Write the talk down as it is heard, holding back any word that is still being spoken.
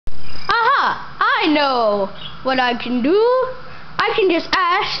I know what I can do. I can just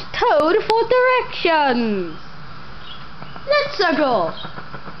ask Toad for directions. Let's go.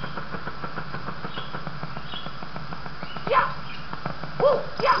 Yeah. Woo,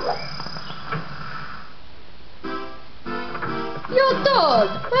 yeah. Yo, Toad,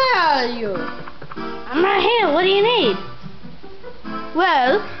 where are you? I'm right here. What do you need?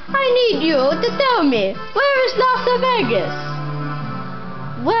 Well, I need you to tell me, where is Las Vegas?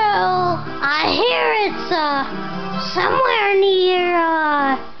 Well, I hear it's somewhere near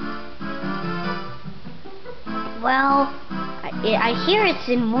well, I hear it's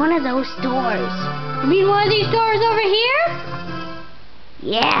in one of those stores. You mean one of these stores over here?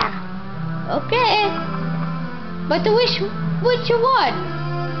 Yeah. Okay. But which one?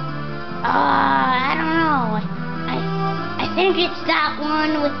 I don't know. I think it's that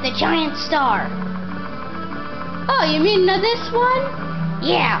one with the giant star. Oh, you mean this one?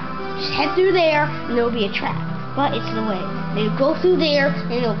 Yeah. Just head through there and there'll be a trap. But it's the way. You go through there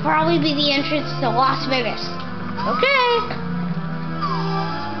and it'll probably be the entrance to Las Vegas. Okay.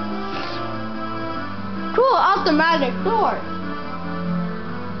 Cool automatic door.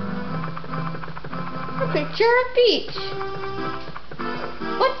 A picture of Peach.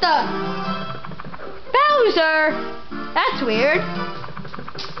 What the? Bowser! That's weird.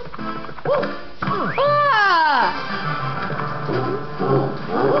 Ah!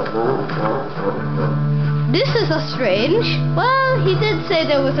 This is a strange. Well, he did say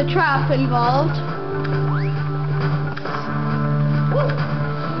there was a trap involved.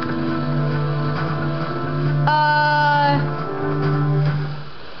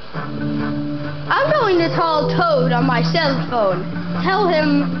 I'm going to call Toad on my cell phone. Tell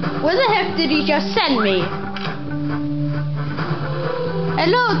him, where the heck did he just send me?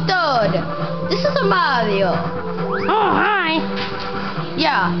 Hello, Toad. This is a Mario. Oh, hi.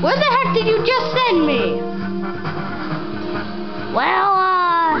 Yeah, where the heck did you just send me? Well,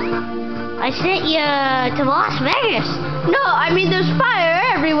 I sent you to Las Vegas. No, I mean there's fire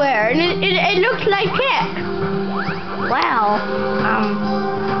everywhere, and it looks like heck. Well,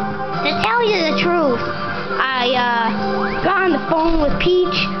 to tell you the truth, I got on the phone with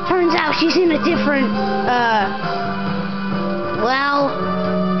Peach. Turns out she's in a different, well,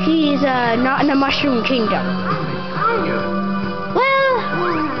 she's not in the Mushroom Kingdom. Well,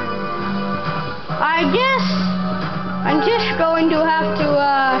 I guess I'm just going to have to,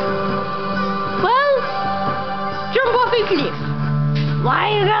 well, jump off a cliff.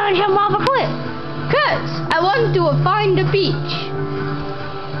 Why are you gonna jump off a cliff? 'Cause I want to find the beach.